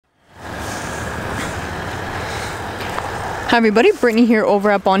Hi everybody, Brittany here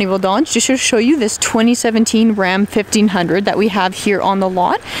over at Bonnyville Dodge, just to show you this 2017 Ram 1500 that we have here on the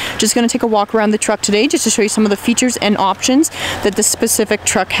lot. Just going to take a walk around the truck today just to show you some of the features and options that this specific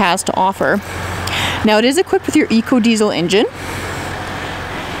truck has to offer. Now it is equipped with your Ecodiesel engine.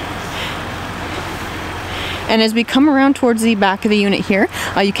 And as we come around towards the back of the unit here,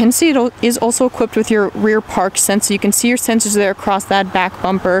 you can see it is also equipped with your rear park sensor. You can see your sensors there across that back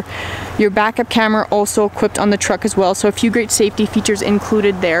bumper. Your backup camera also equipped on the truck as well, so a few great safety features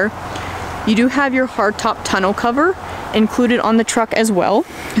included there. You do have your hardtop tonneau cover included on the truck as well,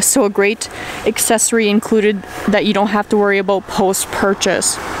 so a great accessory included that you don't have to worry about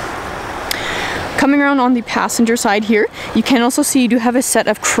post-purchase. Coming around on the passenger side here, you can also see you do have a set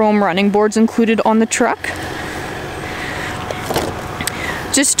of chrome running boards included on the truck.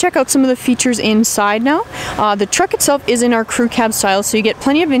 Just check out some of the features inside now. The truck itself is in our crew cab style, so you get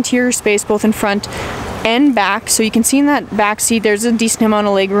plenty of interior space both in front and back. So you can see in that back seat there's a decent amount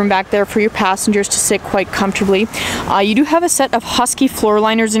of legroom back there for your passengers to sit quite comfortably. You do have a set of Husky floor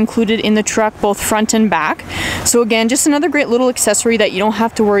liners included in the truck, both front and back. So again, just another great little accessory that you don't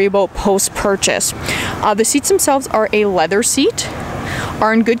have to worry about post-purchase. The seats themselves are a leather seat,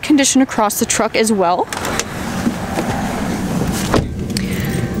 are in good condition across the truck as well.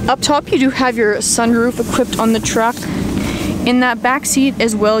 Up top you do have your sunroof equipped on the truck. In that back seat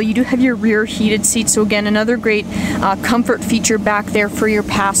as well, you do have your rear heated seat, so again another great comfort feature back there for your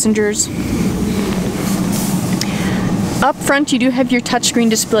passengers. Up front you do have your touchscreen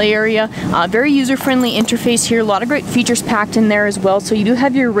display area, very user-friendly interface here, a lot of great features packed in there as well. So you do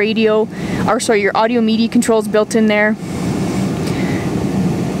have your your audio media controls built in there.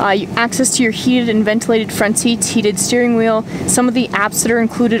 Access to your heated and ventilated front seats, heated steering wheel, some of the apps that are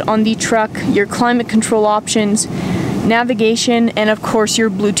included on the truck, your climate control options, navigation, and of course your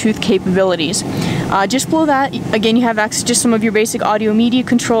Bluetooth capabilities. Just below that, again, you have access to some of your basic audio media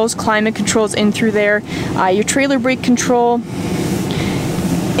controls, climate controls in through there, your trailer brake control.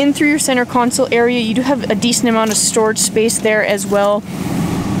 In through your center console area, you do have a decent amount of storage space there as well.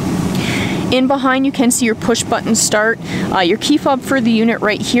 In behind you can see your push button start, your key fob for the unit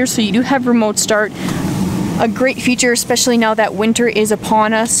right here, so you do have remote start. A great feature, especially now that winter is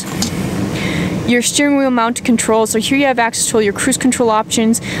upon us. Your steering wheel mount controls, so here you have access to all your cruise control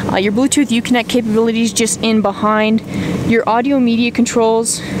options, your Bluetooth Uconnect capabilities just in behind, your audio media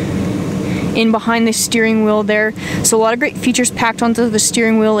controls in behind the steering wheel there. So a lot of great features packed onto the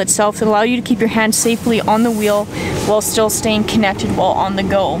steering wheel itself that allow you to keep your hands safely on the wheel while still staying connected while on the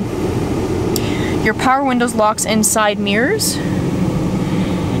go. Your power windows, locks, and side mirrors.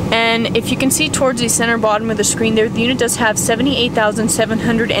 And if you can see towards the center bottom of the screen there, the unit does have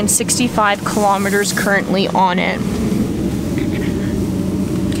 78,765 kilometers currently on it.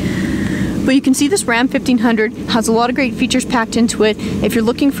 But you can see this Ram 1500 has a lot of great features packed into it. If you're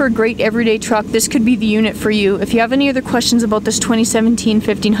looking for a great everyday truck, this could be the unit for you. If you have any other questions about this 2017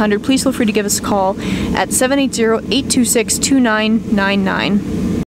 1500, please feel free to give us a call at 780-826-2999.